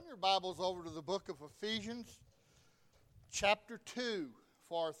Bibles over to the book of Ephesians, chapter 2,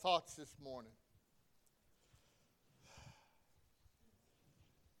 for our thoughts this morning.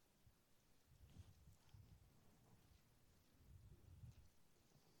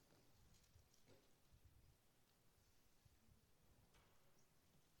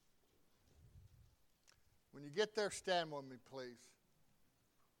 When you get there, stand with me, please.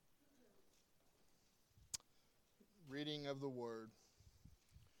 Reading of the Word.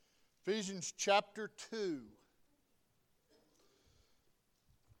 Ephesians chapter 2.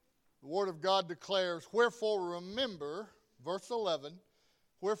 The Word of God declares, "Wherefore remember," verse 11,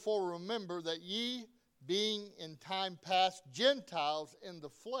 "Wherefore remember that ye, being in time past Gentiles in the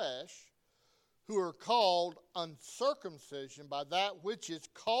flesh, who are called uncircumcision by that which is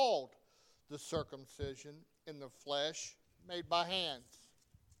called the circumcision in the flesh made by hands,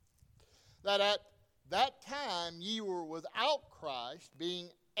 that at that time ye were without Christ,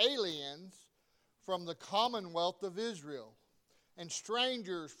 being aliens from the commonwealth of Israel, and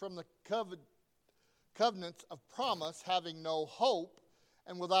strangers from the covenants of promise, having no hope,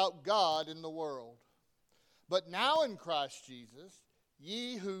 and without God in the world. But now in Christ Jesus,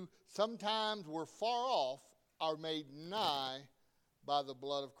 ye who sometimes were far off are made nigh by the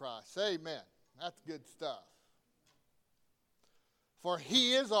blood of Christ." Amen. That's good stuff. "For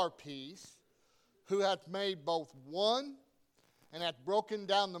he is our peace, who hath made both one, and hath broken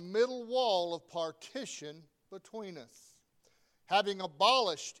down the middle wall of partition between us, having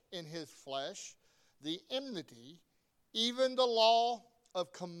abolished in his flesh the enmity, even the law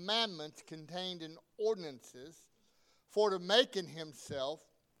of commandments contained in ordinances, for to make in himself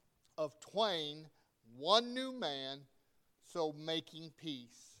of twain one new man, so making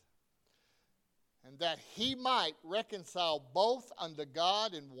peace, and that he might reconcile both unto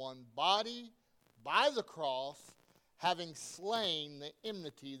God in one body by the cross, having slain the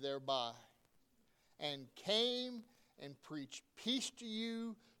enmity thereby, and came and preached peace to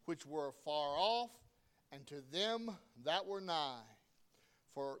you which were afar off, and to them that were nigh.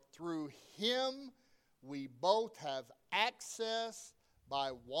 For through him we both have access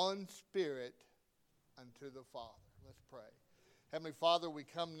by one Spirit unto the Father." Let's pray. Heavenly Father, we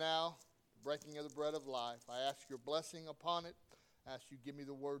come now, breaking of the bread of life. I ask your blessing upon it. I ask you give me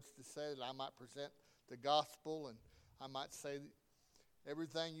the words to say that I might present the gospel and I might say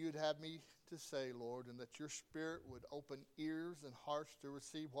everything you'd have me to say, Lord, and that your Spirit would open ears and hearts to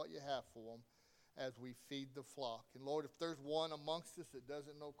receive what you have for them as we feed the flock. And Lord, if there's one amongst us that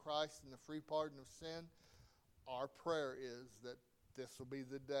doesn't know Christ and the free pardon of sin, our prayer is that this will be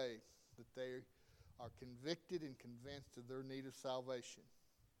the day that they are convicted and convinced of their need of salvation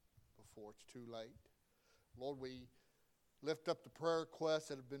before it's too late. Lord, we lift up the prayer requests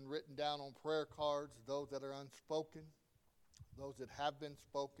that have been written down on prayer cards, those that are unspoken, those that have been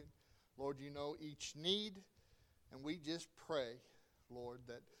spoken. Lord, you know each need, and we just pray, Lord,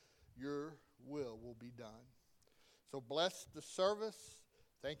 that your will be done. So bless the service.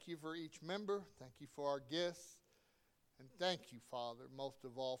 Thank you for each member. Thank you for our gifts. And thank you, Father, most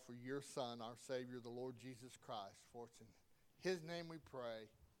of all for your Son, our Savior, the Lord Jesus Christ. For it's in his name we pray.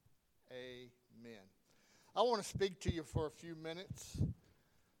 Amen. I want to speak to you for a few minutes. And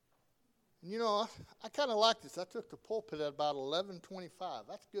you know, I kind of like this. I took the pulpit at about 11:25.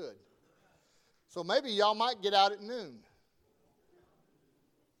 That's good. So maybe y'all might get out at noon.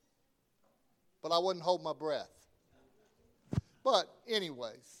 But I wouldn't hold my breath. But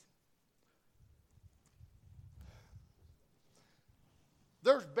anyways,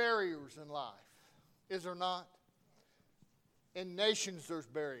 there's barriers in life, is there not? In nations, there's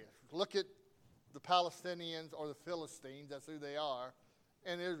barriers. Look at the Palestinians or the Philistines, that's who they are,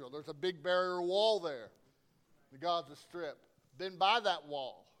 in Israel. There's a big barrier wall there, the Gaza Strip. Been by that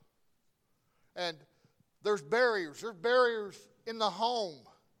wall. And there's barriers. There's barriers in the home.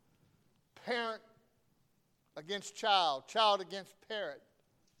 Parent against child, child against parent.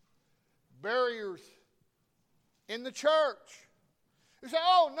 Barriers in the church. You say,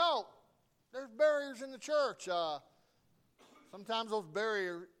 oh, no, there's barriers in the church. Sometimes those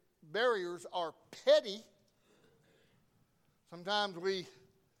barriers are petty. Sometimes we,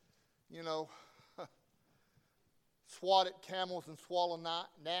 swat at camels and swallow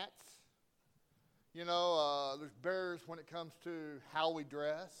gnats. There's barriers when it comes to how we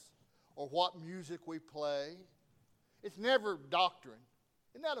dress or what music we play. It's never doctrine.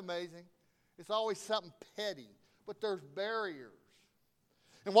 Isn't that amazing? It's always something petty, but there's barriers.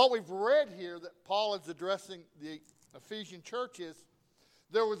 And what we've read here that Paul is addressing the Ephesian church is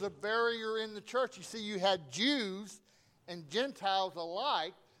there was a barrier in the church. You see, you had Jews and Gentiles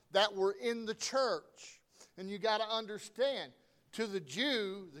alike that were in the church. And you got to understand, To the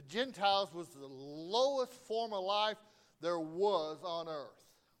Jew, the Gentiles was the lowest form of life there was on earth.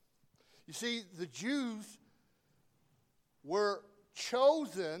 You see, the Jews were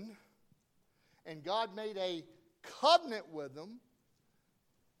chosen, and God made a covenant with them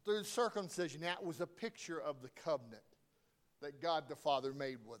through circumcision. That was a picture of the covenant that God the Father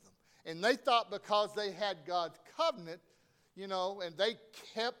made with them. And they thought because they had God's covenant, and they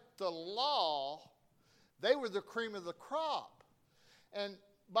kept the law, they were the cream of the crop. And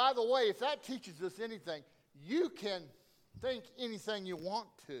by the way, if that teaches us anything, you can think anything you want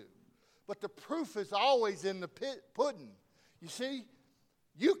to. But the proof is always in the pudding. You see,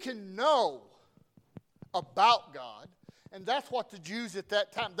 you can know about God. And that's what the Jews at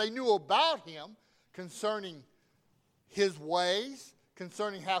that time, they knew about him concerning his ways,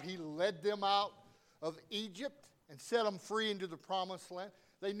 concerning how he led them out of Egypt and set them free into the promised land.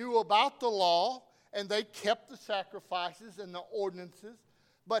 They knew about the law, and they kept the sacrifices and the ordinances,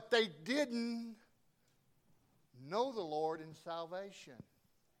 but they didn't know the Lord in salvation.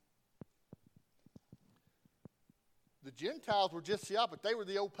 The Gentiles were just the opposite. They were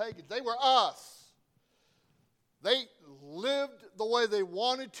the old pagans. They were us. They lived the way they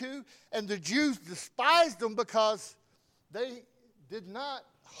wanted to, and the Jews despised them because they did not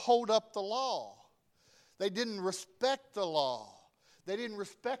hold up the law. They didn't respect the law. They didn't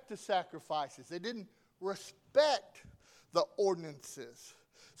respect the sacrifices. They didn't respect the ordinances.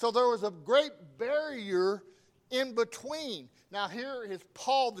 So there was a great barrier in between. Now here is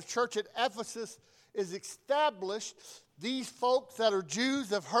Paul, the church at Ephesus is established. These folks that are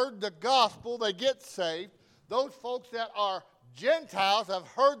Jews have heard the gospel, they get saved. Those folks that are Gentiles have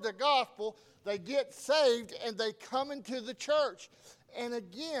heard the gospel, they get saved, and they come into the church. And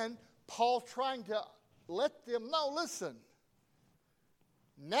again, Paul's trying to let them know, listen,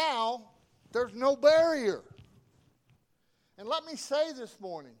 now there's no barrier. And let me say this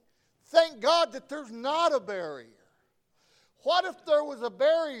morning, thank God that there's not a barrier. What if there was a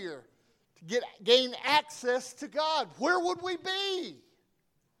barrier to gain access to God? Where would we be?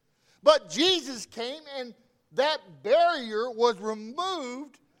 But Jesus came, and that barrier was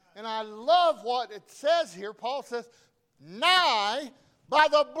removed. And I love what it says here. Paul says, nigh by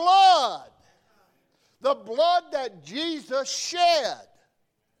the blood. The blood that Jesus shed.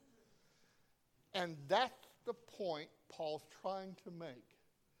 And that's the point Paul's trying to make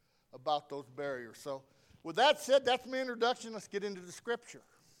about those barriers. So, with that said, that's my introduction. Let's get into the scripture.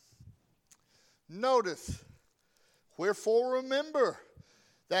 Notice, wherefore remember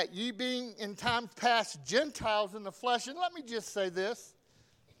that ye being in times past Gentiles in the flesh. And let me just say this.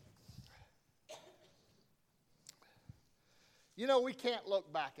 We can't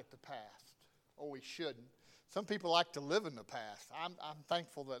look back at the past, or we shouldn't. Some people like to live in the past. I'm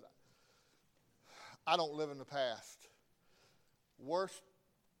thankful that I don't live in the past. Worst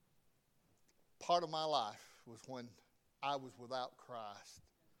part of my life was when I was without Christ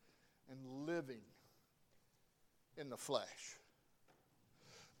and living in the flesh.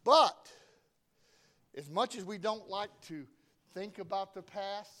 But as much as we don't like to think about the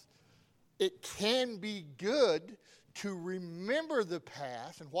past, it can be good to remember the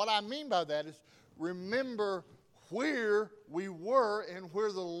past. And what I mean by that is remember where we were and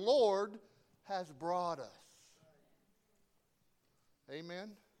where the Lord has brought us.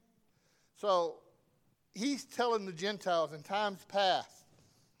 Amen? So, he's telling the Gentiles in times past.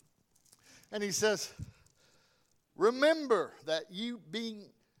 And he says, remember that ye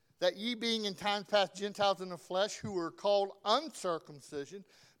being in times past Gentiles in the flesh, who were called uncircumcision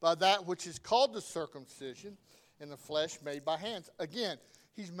by that which is called the circumcision in the flesh made by hands. Again,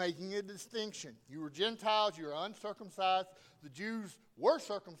 he's making a distinction. You were Gentiles, you were uncircumcised. The Jews were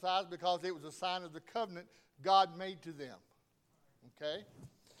circumcised because it was a sign of the covenant God made to them. Okay?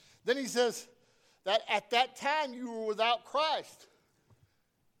 Then he says that at that time you were without Christ.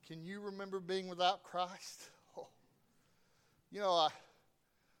 Can you remember being without Christ? Oh.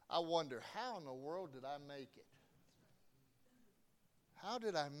 I wonder, how in the world did I make it? How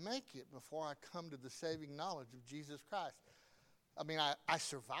did I make it before I come to the saving knowledge of Jesus Christ? I mean, I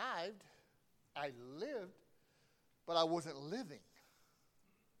survived, I lived, but I wasn't living.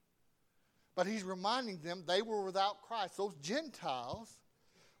 But he's reminding them they were without Christ. Those Gentiles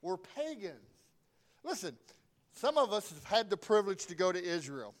were pagans. Listen, some of us have had the privilege to go to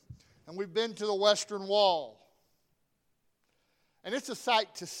Israel, and we've been to the Western Wall. And it's a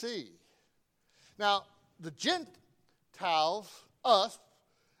sight to see. Now, the Gentiles, us,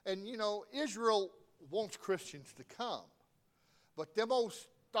 and Israel wants Christians to come. But them old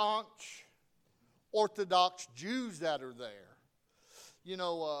staunch Orthodox Jews that are there,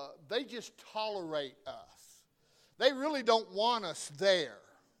 they just tolerate us. they really don't want us there.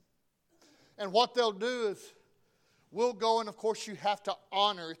 And what they'll do is we'll go, and of course you have to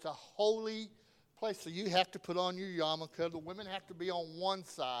honor. It's a holy place, so you have to put on your yarmulke. The women have to be on one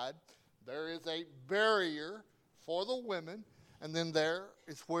side. There is a barrier for the women, and then there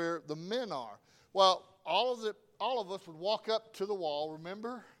is where the men are. Well, all of us would walk up to the wall,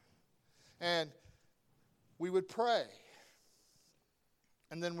 remember? And we would pray.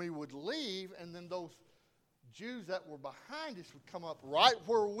 And then we would leave, and then those Jews that were behind us would come up right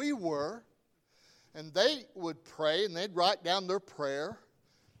where we were, and they would pray, and they'd write down their prayer,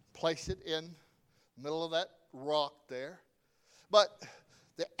 place it in the middle of that rock there. But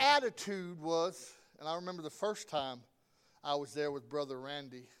the attitude was, and I remember the first time I was there with Brother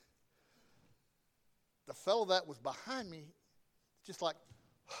Randy, the fellow that was behind me, just like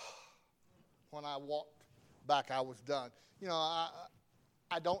when I walked back, I was done. You know,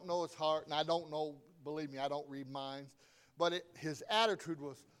 I don't know his heart, and I don't know, believe me, I don't read minds, but his attitude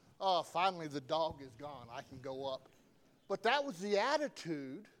was, oh, finally the dog is gone, I can go up. But that was the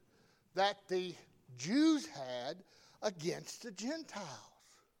attitude that the Jews had against the Gentiles,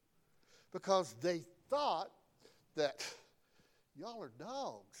 because they thought that y'all are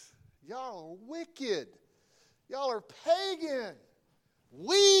dogs, y'all are wicked, y'all are pagan.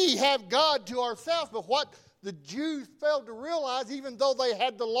 We have God to ourselves. But what the Jews failed to realize, even though they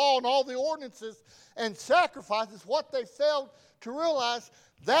had the law and all the ordinances and sacrifices, what they failed to realize,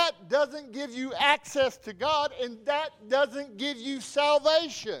 that doesn't give you access to God, and that doesn't give you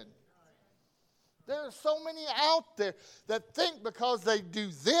salvation. There are so many out there that think because they do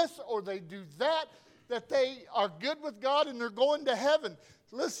this or they do that, that they are good with God and they're going to heaven.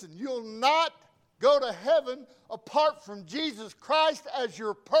 Listen, you'll not go to heaven apart from Jesus Christ as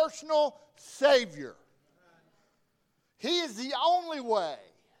your personal Savior. He is the only way.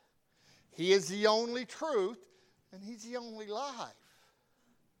 He is the only truth, and He's the only life.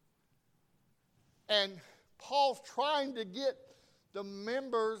 And Paul's trying to get the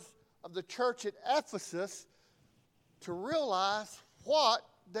members of the church at Ephesus to realize what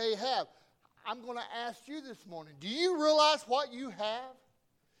they have. I'm going to ask you this morning, do you realize what you have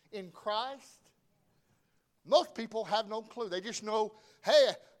in Christ? Most people have no clue. They just know, hey,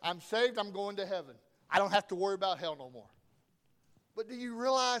 I'm saved, I'm going to heaven. I don't have to worry about hell no more. But do you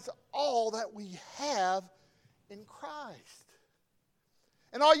realize all that we have in Christ?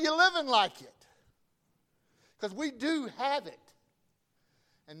 And are you living like it? Because we do have it.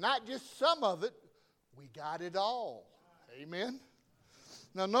 And not just some of it, we got it all. Amen?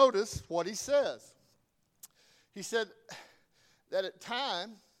 Now notice what he says. He said that at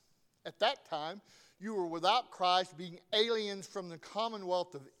that time, you were without Christ, being aliens from the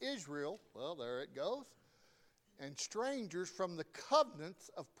commonwealth of Israel. Well, there it goes. And strangers from the covenants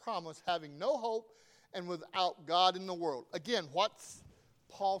of promise, having no hope and without God in the world. Again, what's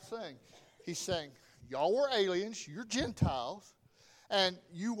Paul saying? He's saying, y'all were aliens, you're Gentiles, and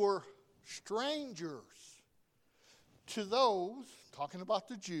you were strangers to those, talking about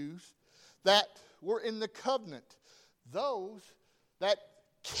the Jews, that were in the covenant. Those that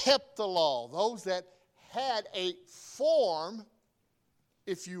kept the law. Those that had a form,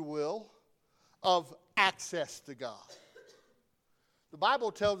 if you will, of access to God. The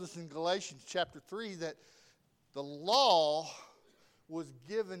Bible tells us in Galatians chapter 3 that the law was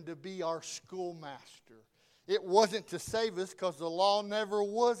given to be our schoolmaster. It wasn't to save us, because the law never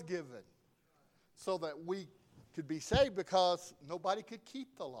was given so that we could be saved, because nobody could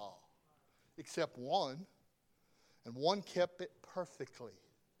keep the law except one, and one kept it perfectly.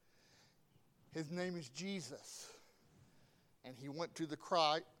 His name is Jesus, and he went to the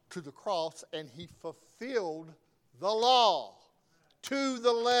cross, and he fulfilled the law to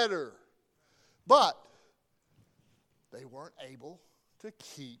the letter. But they weren't able to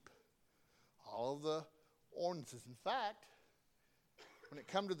keep all of the ordinances. In fact, when it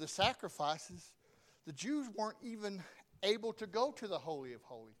come to the sacrifices, the Jews weren't even able to go to the Holy of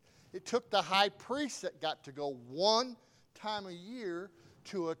Holies. It took the high priest that got to go one time a year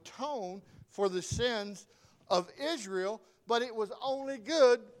to atone for the sins of Israel, but it was only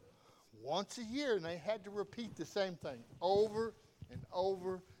good once a year, and they had to repeat the same thing over and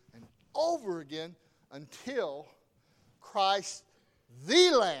over and over again until Christ,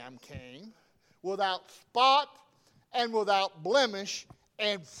 the Lamb, came without spot and without blemish,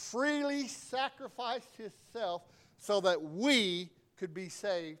 and freely sacrificed himself so that we could be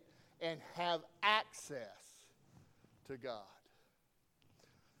saved and have access to God.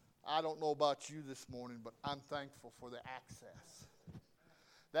 I don't know about you this morning, but I'm thankful for the access.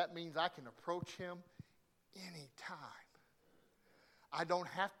 That means I can approach him anytime. I don't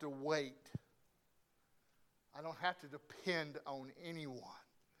have to wait I don't have to depend on anyone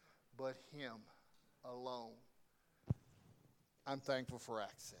but Him alone. I'm thankful for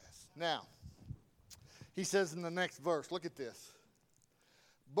access. Now, he says in the next verse, look at this.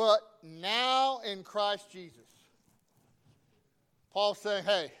 But now in Christ Jesus. Paul's saying,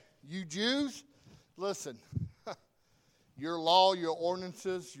 hey, you Jews, listen, your law, your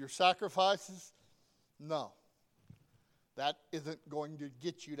ordinances, your sacrifices, no. That isn't going to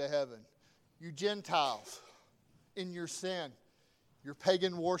get you to heaven. You Gentiles, in your sin, your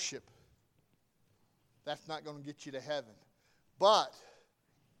pagan worship, that's not going to get you to heaven. But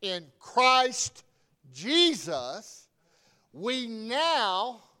in Christ Jesus, we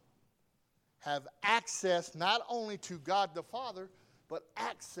now have access not only to God the Father, but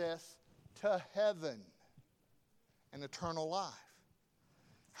access to heaven and eternal life.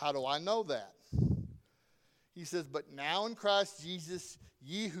 How do I know that? He says, but now in Christ Jesus,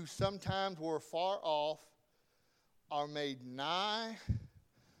 ye who sometimes were far off are made nigh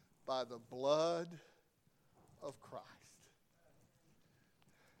by the blood of Christ.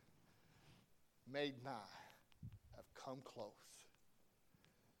 Made nigh, have come close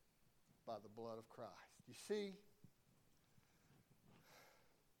by the blood of Christ. You see,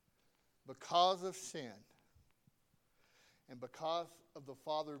 because of sin and because of the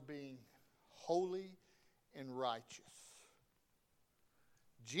Father being holy and righteous,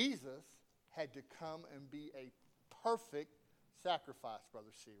 Jesus had to come and be a perfect sacrifice, Brother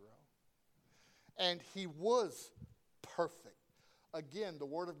Ciro. And he was perfect. Again, the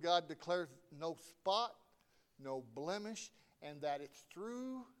Word of God declares no spot, no blemish, and that it's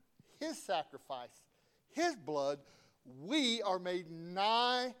through His sacrifice, His blood, we are made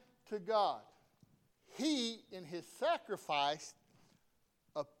nigh to God. He, in His sacrifice,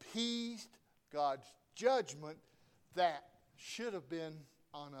 appeased God's judgment that should have been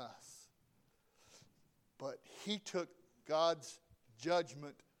on us. But He took God's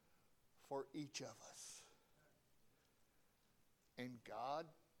judgment for each of us. And God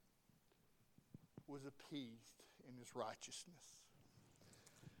was appeased in His righteousness.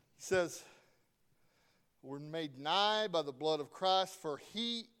 He says, we're made nigh by the blood of Christ, for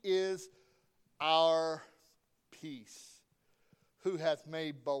He is our peace, who hath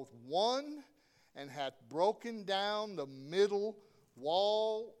made both one and hath broken down the middle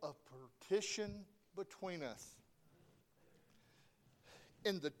wall of partition between us.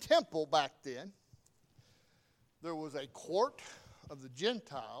 In the temple back then, there was a court of the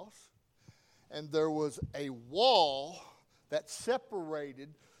Gentiles, and there was a wall that separated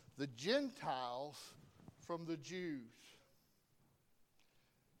the Gentiles from the Jews.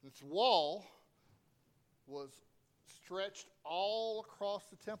 This wall was stretched all across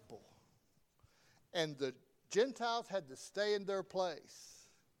the temple, and the Gentiles had to stay in their place.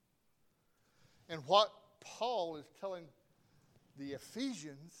 And what Paul is telling the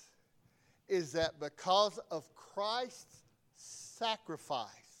Ephesians is that because of Christ's sacrifice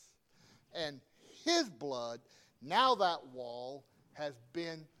and His blood, now that wall has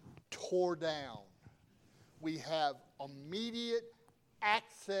been torn down. We have immediate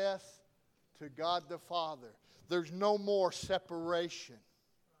access to God the Father. There's no more separation.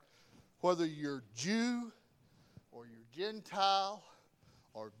 Whether you're Jew or you're Gentile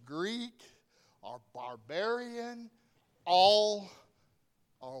or Greek or barbarian, all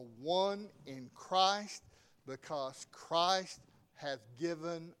are one in Christ because Christ has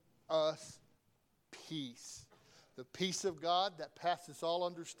given us peace. The peace of God that passes all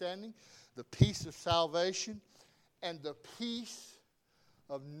understanding, the peace of salvation, and the peace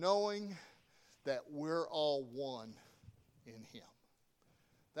of knowing that we're all one in Him.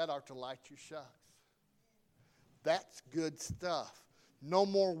 That ought to light your shucks. That's good stuff. No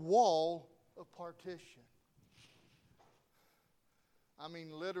more wall of partition. I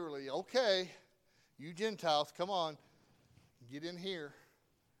mean, literally, okay, you Gentiles, come on, get in here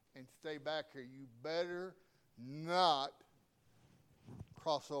and stay back here. You better not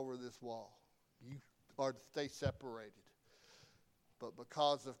cross over this wall. You are to stay separated. But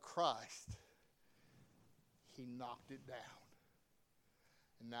because of Christ, He knocked it down.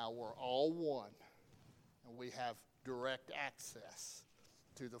 And now we're all one, and we have direct access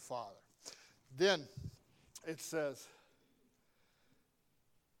to the Father. Then it says,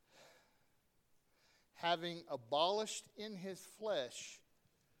 having abolished in His flesh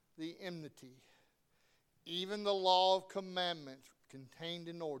the enmity, even the law of commandments contained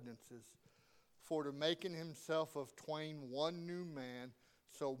in ordinances, for to make in Himself of twain one new man,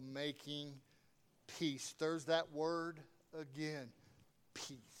 so making peace. There's that word again,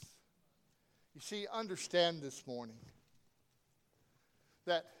 peace. You see, understand this morning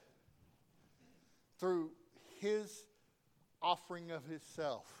that through His offering of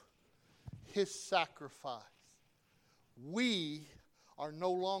Himself, His sacrifice, we are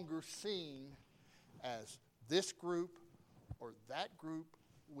no longer seen as this group or that group.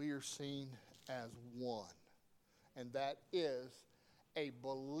 We are seen as one. And that is a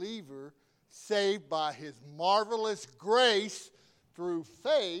believer saved by His marvelous grace through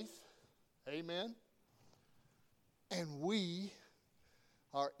faith. Amen. And we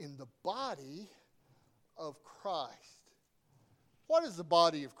are in the body of Christ. What is the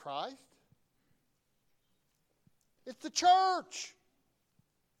body of Christ? It's the church.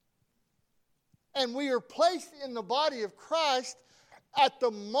 And we are placed in the body of Christ at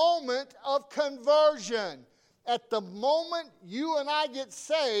the moment of conversion. At the moment you and I get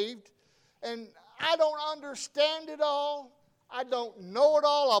saved, and I don't understand it all. I don't know it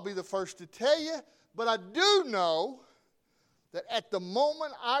all. I'll be the first to tell you. But I do know that at the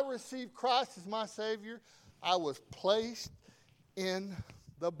moment I received Christ as my Savior, I was placed in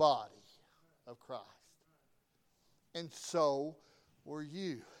the body of Christ. And so were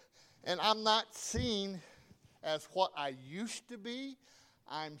you. And I'm not seen as what I used to be.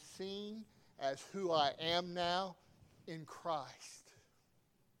 I'm seen as who I am now in Christ.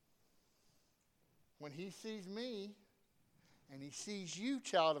 When He sees me and He sees you,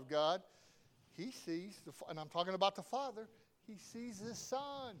 child of God, He sees, and I'm talking about the Father, He sees His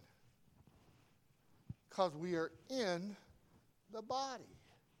Son. Because we are in the body.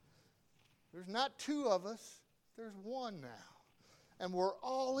 There's not two of us, there's one now. And we're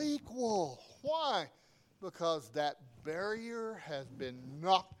all equal. Why? Because that barrier has been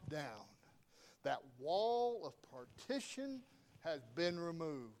knocked down. That wall of partition has been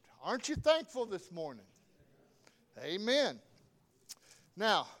removed. Aren't you thankful this morning? Amen.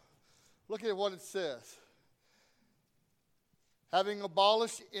 Now, look at what it says. Having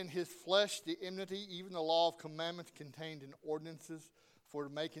abolished in His flesh the enmity, even the law of commandments contained in ordinances, for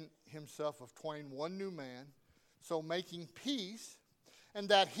making Himself of twain one new man, so making peace, and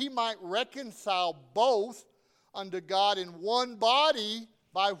that He might reconcile both unto God in one body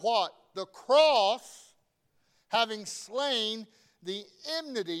by what? The cross, having slain the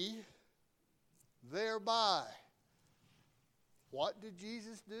enmity thereby. What did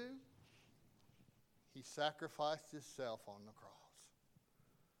Jesus do? He sacrificed Himself on the cross.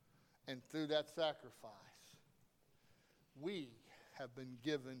 And through that sacrifice, we have been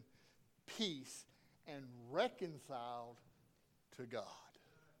given peace and reconciled to God.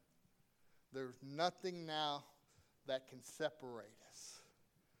 There's nothing now that can separate us.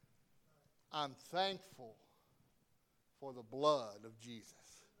 I'm thankful for the blood of Jesus.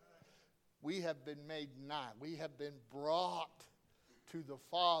 We have been made nigh. We have been brought to the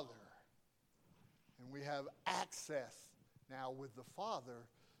Father. And we have access now with the Father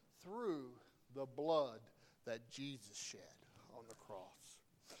through the blood that Jesus shed on the cross.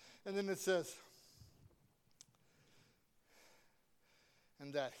 And then it says,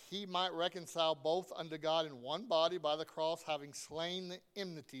 and that He might reconcile both unto God in one body by the cross, having slain the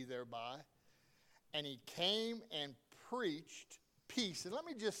enmity thereby. And He came and preached peace. And let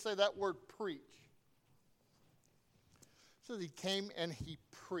me just say that word preach. So He came and He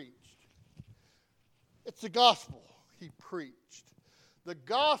preached. It's the gospel. He preached. The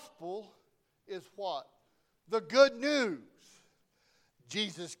gospel is what? The good news.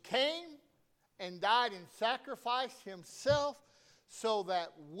 Jesus came and died and sacrificed Himself so that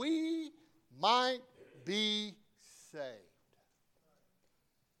we might be saved.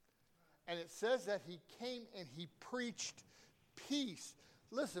 And it says that He came and He preached peace.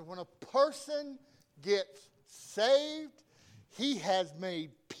 Listen, when a person gets saved, he has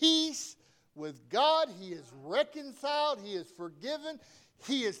made peace with God. He is reconciled. He is forgiven.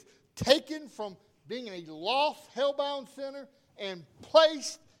 He is taken from being a lost, hell-bound sinner and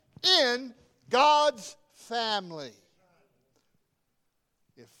placed in God's family.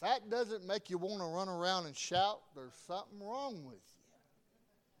 If that doesn't make you want to run around and shout, there's something wrong with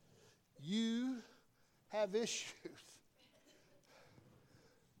you. You have issues.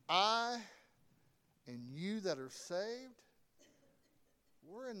 I and you that are saved,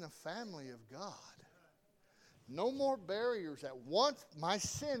 we're in the family of God. No more barriers. At once my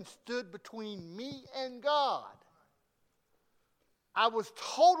sin stood between me and God. I was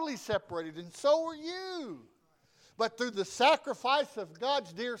totally separated, and so were you. But through the sacrifice of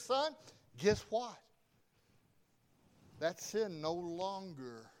God's dear Son, guess what? That sin no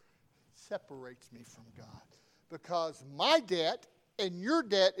longer separates me from God. Because my debt, and your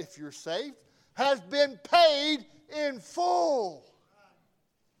debt if you're saved, has been paid in full.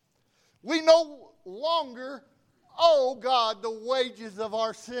 We no longer owe God the wages of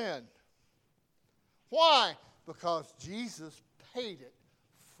our sin. Why? Because Jesus paid it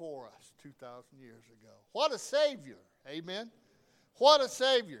for us 2,000 years ago. What a Savior. Amen. What a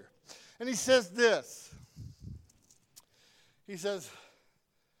Savior. And he says this. He says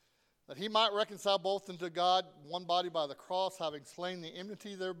that he might reconcile both unto God one body by the cross, having slain the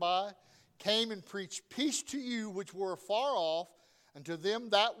enmity thereby, came and preached peace to you which were far off, and to them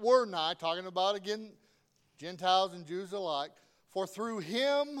that were nigh, talking about again Gentiles and Jews alike. For through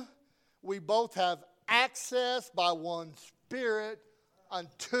him we both have access by one Spirit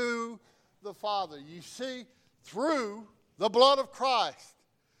unto the Father. You see, through the blood of Christ,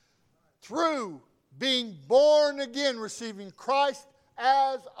 through being born again, receiving Christ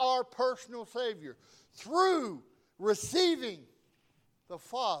as our personal Savior, through receiving the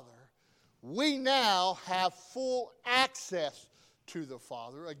Father, we now have full access to the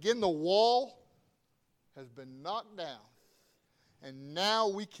Father. Again, the wall has been knocked down, and now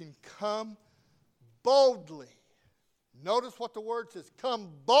we can come boldly. Notice what the word says. Come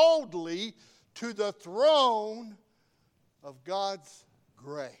boldly to the throne of God's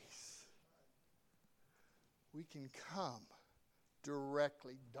grace. We can come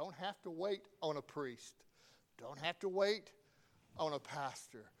directly. Don't have to wait on a priest. Don't have to wait on a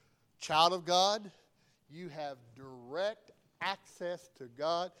pastor. Child of God, you have direct access to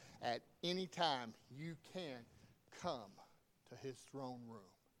God at any time. You can come to his throne room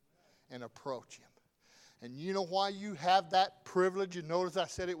and approach him. And you know why you have that privilege? You notice I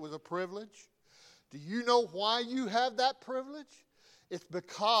said it was a privilege? Do you know why you have that privilege? It's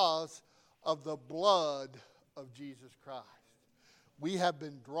because of the blood of Jesus Christ. We have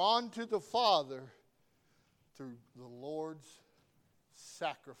been drawn to the Father through the Lord's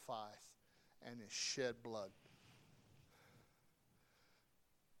sacrifice and his shed blood.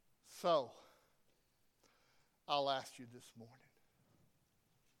 So, I'll ask you this morning,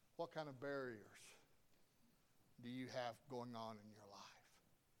 what kind of barriers do you have going on in your life?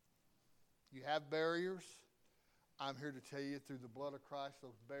 You have barriers. I'm here to tell you through the blood of Christ,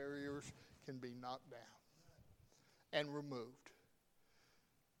 those barriers can be knocked down and removed.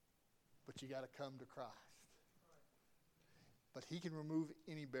 But you got to come to Christ. But he can remove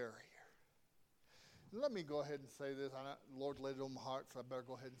any barrier. And let me go ahead and say this. The Lord laid it on my heart, so I better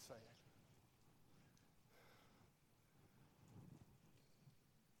go ahead and say it.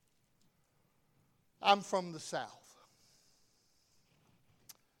 I'm from the South.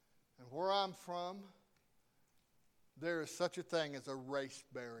 And where I'm from, there is such a thing as a race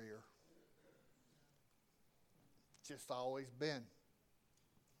barrier. It's just always been.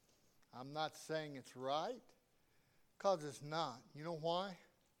 I'm not saying it's right, because it's not. You know why?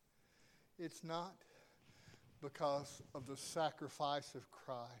 It's not because of the sacrifice of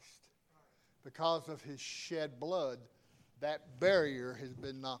Christ. Because of his shed blood, that barrier has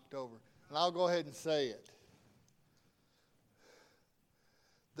been knocked over. And I'll go ahead and say it.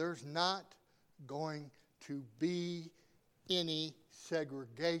 There's not going to be any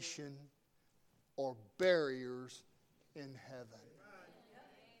segregation or barriers in heaven.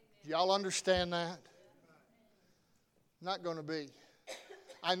 Do y'all understand that? Not going to be.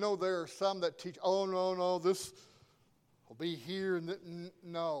 I know there are some that teach, oh, no, this will be here. And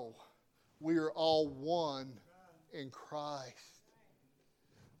no, we are all one in Christ.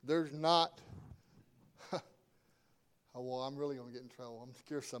 There's not, oh, well, I'm really going to get in trouble. I'm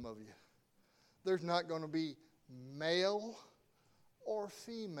scared of some of you. There's not going to be male or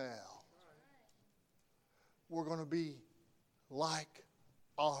female. We're going to be like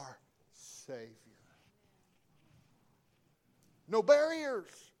our Savior. No barriers.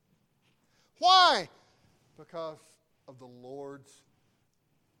 Why? Because of the Lord's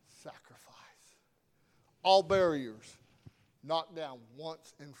sacrifice. All barriers knocked down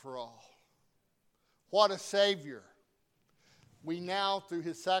once and for all. What a Savior. We now, through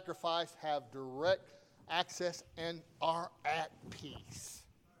his sacrifice, have direct access and are at peace.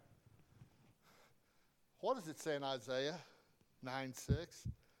 What does it say in Isaiah 9:6?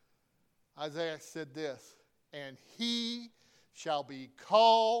 Isaiah said this, and he shall be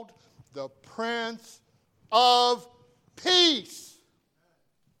called the Prince of Peace.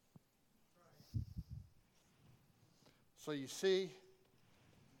 So you see,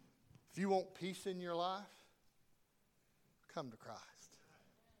 if you want peace in your life, come to Christ.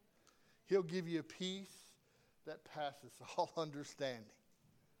 He'll give you a peace that passes all understanding.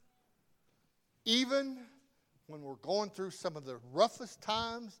 Even when we're going through some of the roughest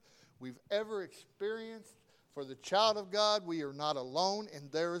times we've ever experienced, for the child of God, we are not alone,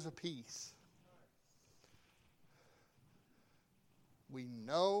 and there is a peace. We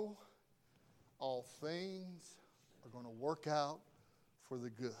know all things are going to work out for the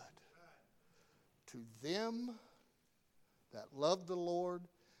good to them that love the Lord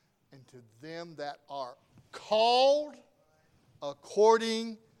and to them that are called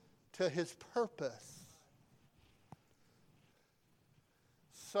according to his purpose.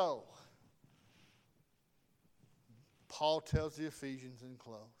 So, Paul tells the Ephesians in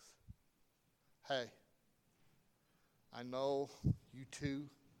close, hey, I know you two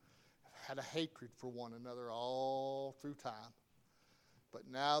have had a hatred for one another all through time. But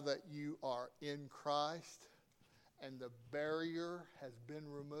now that you are in Christ and the barrier has been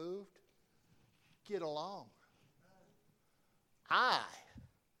removed, get along. I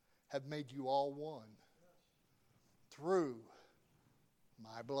have made you all one through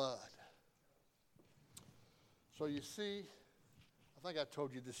my blood. So you see, I think I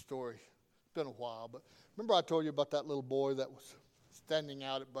told you this story. It's been a while, but remember I told you about that little boy that was standing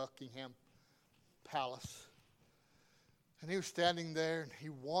out at Buckingham Palace? And he was standing there and he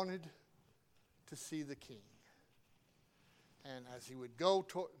wanted to see the king. And as he would go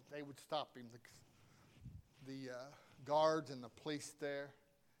toward, they would stop him. The guards and the police there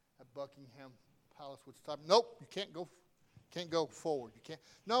at Buckingham Palace would stop him. Nope, you can't go forward. You can't.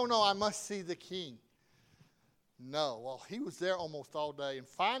 No, I must see the king. No. Well, he was there almost all day. And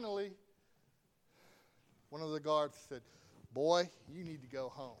finally, one of the guards said, boy, you need to go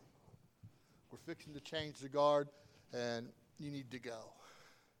home. We're fixing to change the guard, and you need to go.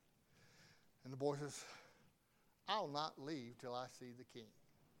 And the boy says, I'll not leave till I see the king.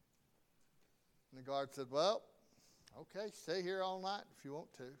 And the guard said, well, okay, stay here all night if you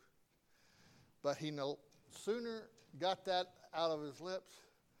want to. But he no sooner got that out of his lips,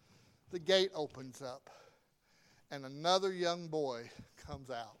 the gate opens up, and another young boy comes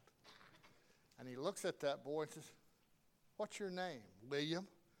out. And he looks at that boy and says, what's your name? William.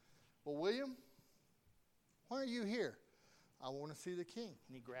 Well, William, why are you here? I want to see the king.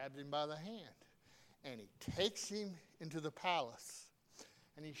 And he grabs him by the hand. And he takes him into the palace.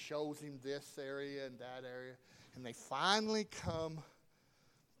 And he shows him this area and that area. And they finally come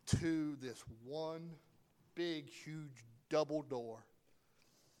to this one big, huge double door.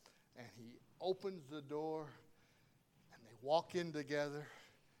 And he opens the door. And they walk in together.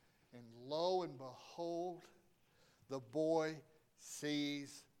 And lo and behold, the boy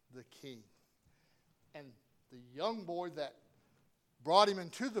sees the king. And the young boy that brought him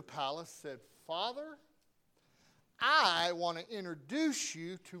into the palace said, Father, I want to introduce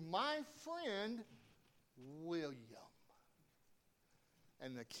you to my friend, William.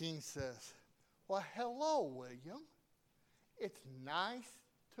 And the king says, well, hello, William. It's nice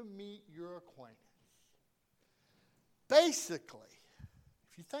to meet your acquaintance. Basically,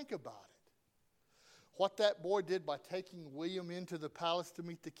 if you think about it, what that boy did by taking William into the palace to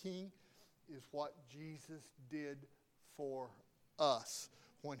meet the king is what Jesus did for us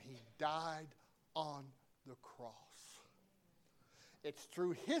when he died on the cross. It's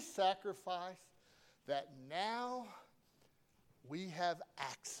through his sacrifice that now we have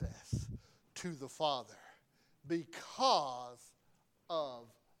access to the Father because of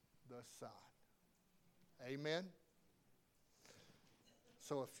the Son. Amen?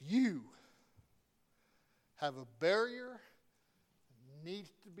 So if you have a barrier that needs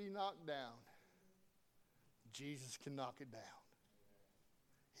to be knocked down, Jesus can knock it down.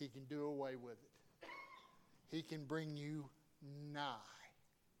 He can do away with it. He can bring you nigh.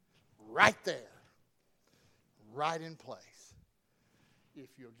 Right there. Right in place. If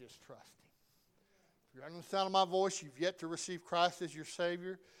you'll just trust him. If you're under the sound of my voice, you've yet to receive Christ as your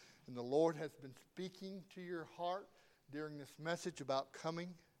Savior, and the Lord has been speaking to your heart during this message about coming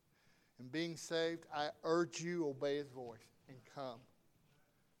and being saved, I urge you, obey his voice and come.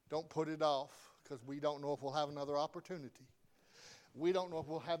 Don't put it off, because we don't know if we'll have another opportunity. We don't know if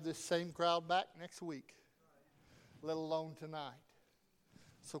we'll have this same crowd back next week, let alone tonight.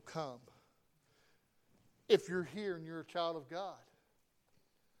 So come. If you're here and you're a child of God,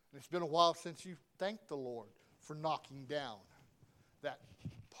 and it's been a while since you thanked the Lord for knocking down that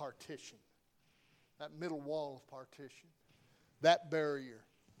partition, that middle wall of partition, that barrier,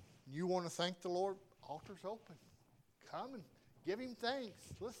 you want to thank the Lord, altar's open. Come and give him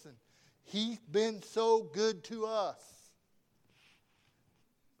thanks. Listen, he's been so good to us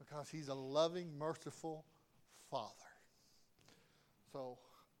because he's a loving, merciful Father. So,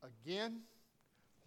 again,